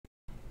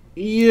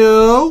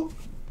Yo,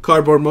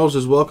 Cardboard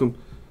Moses, welcome.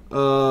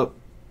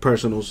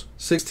 Personals,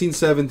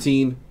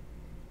 16-17,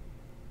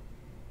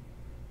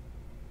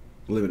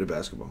 limited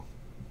basketball.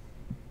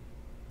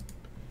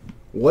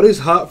 What is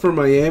hot for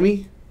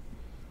Miami?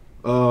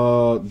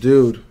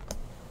 Dude.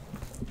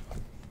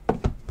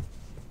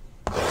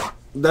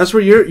 That's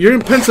where you're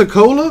in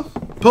Pensacola,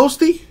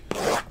 Posty?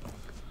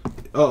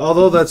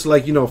 Although that's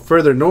like, you know,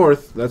 further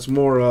north. That's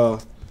more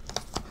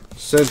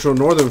central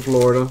northern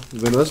Florida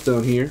than us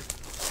down here.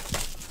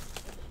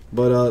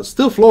 But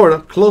still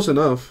Florida, close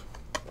enough.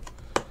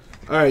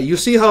 Alright, you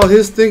see how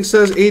his thing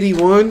says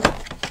 81?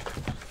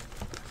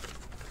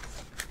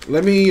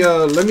 Let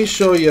me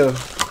show you.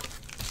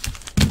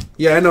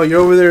 Yeah, I know you're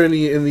over there in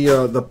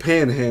the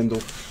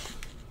panhandle.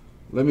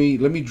 Let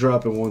me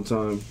drop it one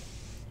time,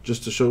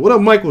 just to show you. What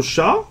up, Michael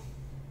Shaw?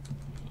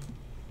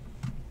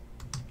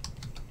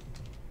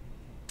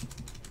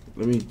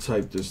 Let me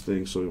type this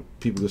thing so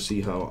people can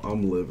see how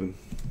I'm living.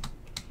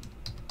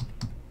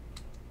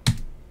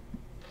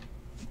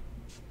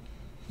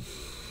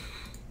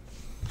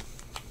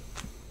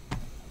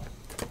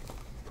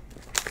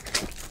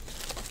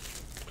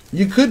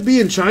 You could be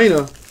in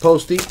China,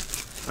 Posty.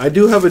 I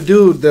do have a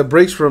dude that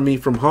breaks from me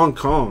from Hong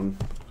Kong.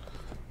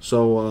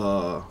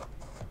 So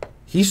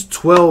he's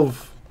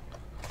 12.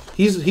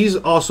 He's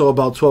also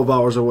about 12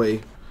 hours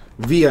away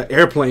via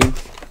airplane.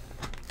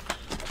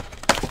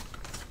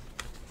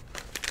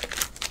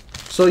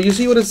 So you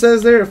see what it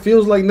says there? It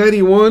feels like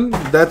 91.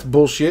 That's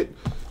bullshit.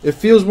 It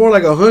feels more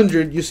like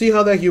 100. You see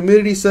how that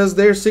humidity says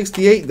there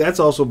 68? That's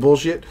also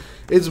bullshit.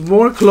 It's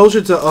more closer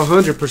to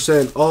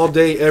 100% all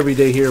day, every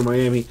day here in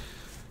Miami.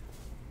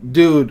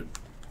 Dude,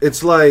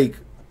 it's like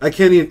I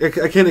can't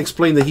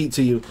explain the heat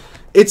to you.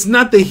 It's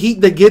not the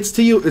heat that gets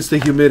to you, it's the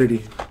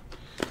humidity.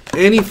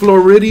 Any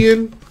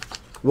Floridian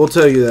will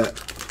tell you that.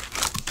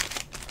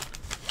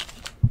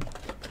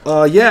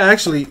 Yeah,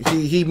 actually,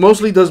 he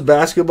mostly does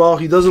basketball.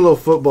 He does a little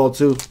football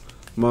too,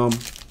 Mom.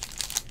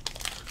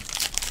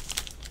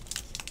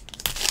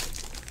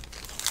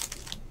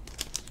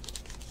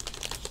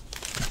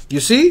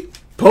 You see?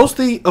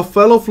 Posty, a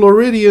fellow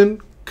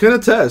Floridian, can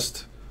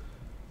attest.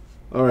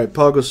 All right,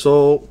 Pau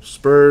Gasol,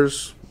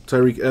 Spurs,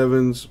 Tyreek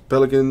Evans,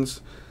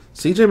 Pelicans,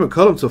 CJ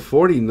McCollum to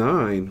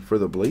 49 for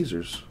the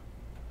Blazers.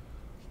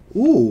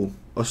 Ooh,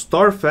 a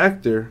star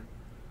factor,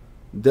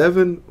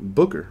 Devin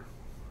Booker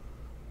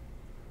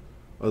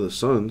of the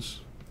Suns.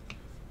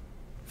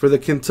 For the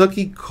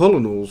Kentucky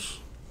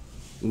Colonels,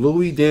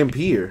 Louis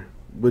Dampier,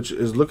 which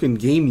is looking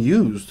game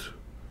used.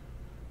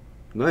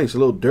 Nice, a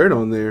little dirt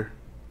on there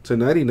to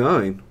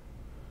 99.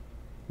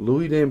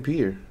 Louis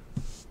Dampier.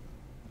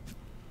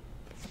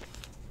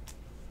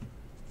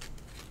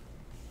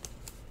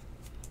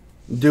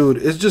 Dude,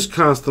 it's just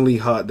constantly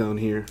hot down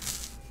here.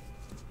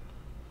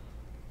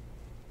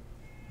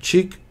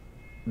 Cheek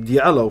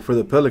Diallo for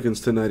the Pelicans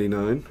to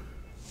 99.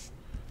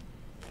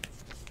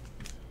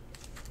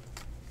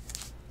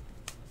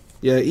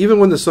 Yeah, even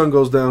when the sun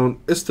goes down,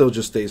 it still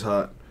just stays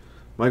hot.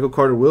 Michael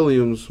Carter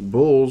Williams,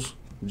 Bulls,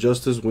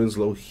 Justice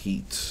Winslow,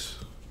 Heat.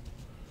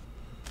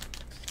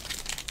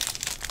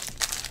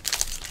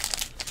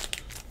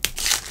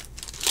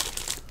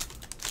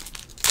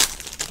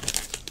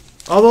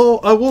 Although,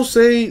 I will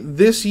say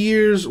this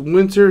year's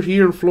winter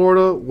here in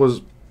Florida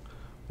was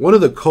one of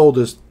the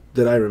coldest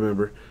that I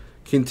remember.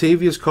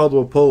 Kentavious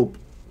Caldwell-Pope,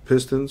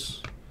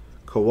 Pistons.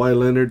 Kawhi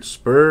Leonard,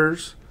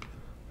 Spurs.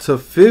 To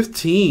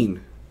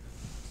 15,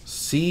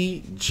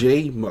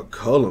 C.J.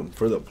 McCollum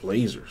for the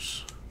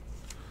Blazers.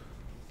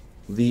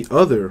 The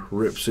other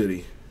Rip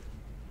City.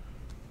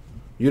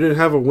 You didn't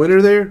have a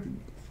winter there?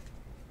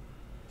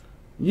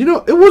 You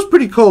know, it was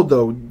pretty cold,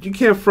 though. You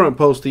can't front,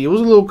 Posty. It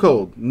was a little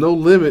cold. No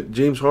limit,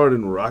 James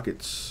Harden,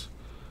 Rockets.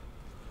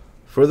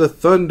 For the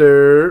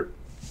Thunder,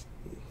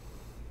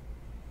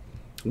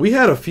 we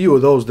had a few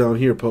of those down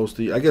here,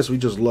 Posty. I guess we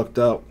just lucked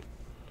out.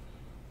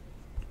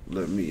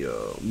 Let me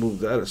move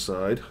that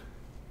aside.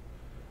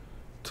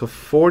 To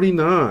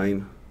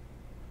 49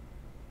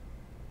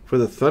 for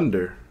the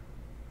Thunder,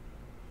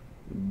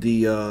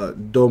 the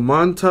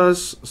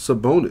Domantas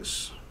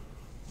Sabonis.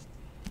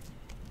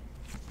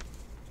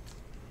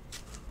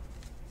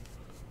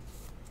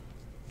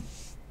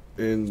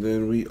 And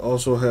then we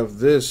also have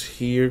this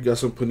here. Got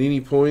some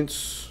Panini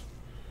points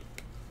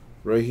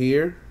right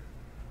here.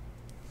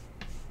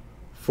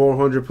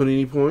 400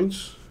 Panini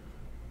points.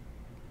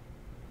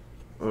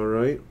 All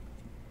right.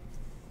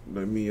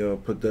 Let me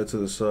put that to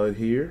the side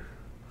here.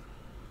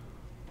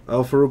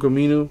 Al-Farouq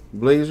Aminu,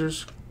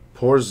 Blazers.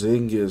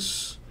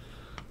 Porzingis,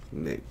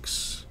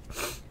 Knicks.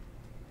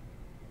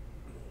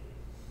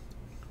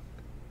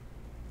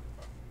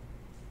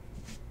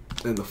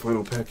 And the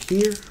final pack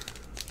here.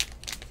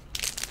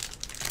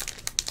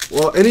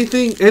 Well,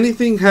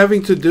 anything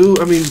having to do,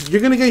 I mean, you're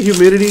going to get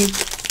humidity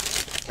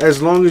as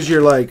long as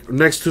you're, like,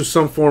 next to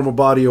some form of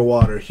body of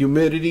water.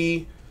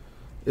 Humidity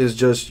is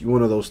just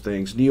one of those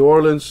things. New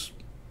Orleans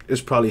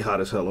is probably hot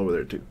as hell over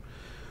there, too.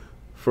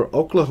 For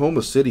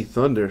Oklahoma City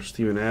Thunder,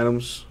 Steven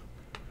Adams.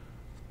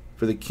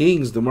 For the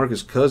Kings,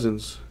 DeMarcus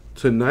Cousins.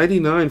 To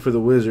 99 for the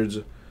Wizards,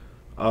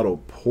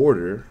 Otto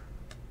Porter.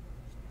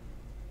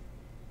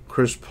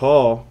 Chris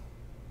Paul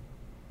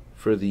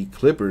for the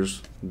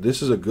Clippers.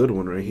 This is a good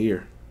one right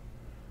here.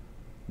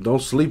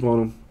 Don't sleep on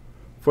him.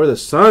 For the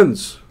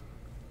Suns,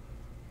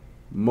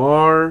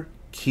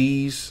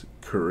 Marquise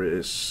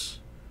Chris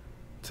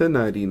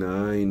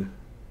 /99.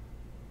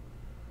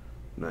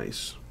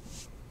 Nice.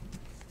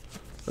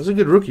 That's a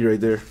good rookie right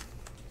there.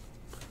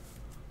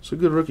 It's a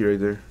good rookie right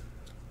there.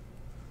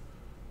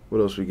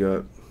 What else we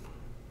got?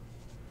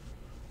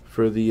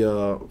 For the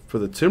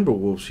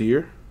Timberwolves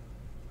here.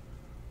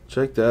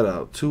 Check that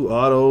out. 2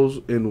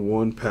 autos in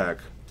 1 pack.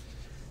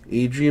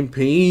 Adrian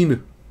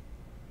Payne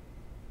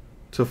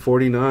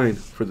 /49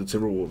 for the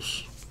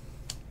Timberwolves.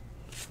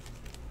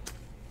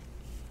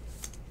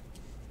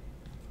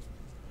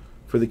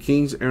 For the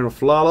Kings, Aaron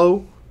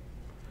Aflalo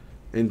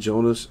and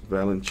Jonas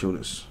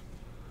Valanciunas.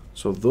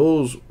 So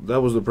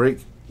that was the break.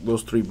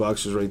 Those 3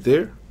 boxes right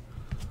there.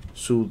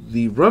 So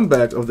the run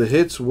back of the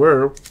hits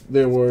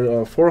there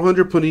were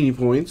 400 Panini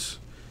points.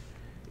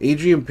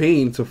 Adrian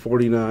Payne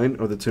 /49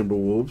 of the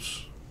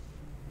Timberwolves.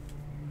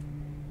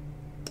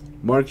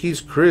 Marquise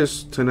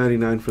Chris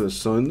 /99 for the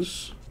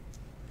Suns.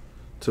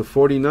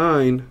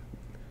 /49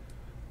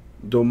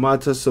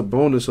 Domantas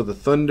Sabonis of the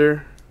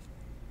Thunder.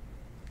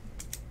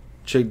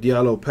 Check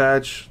Diallo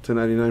patch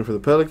 /99 for the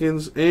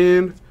Pelicans.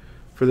 And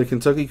for the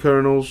Kentucky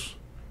Colonels,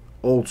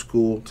 old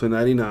school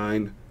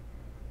 /99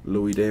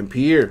 Louis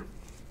Dampier.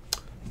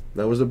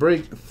 That was the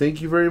break.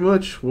 Thank you very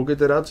much. We'll get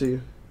that out to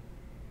you.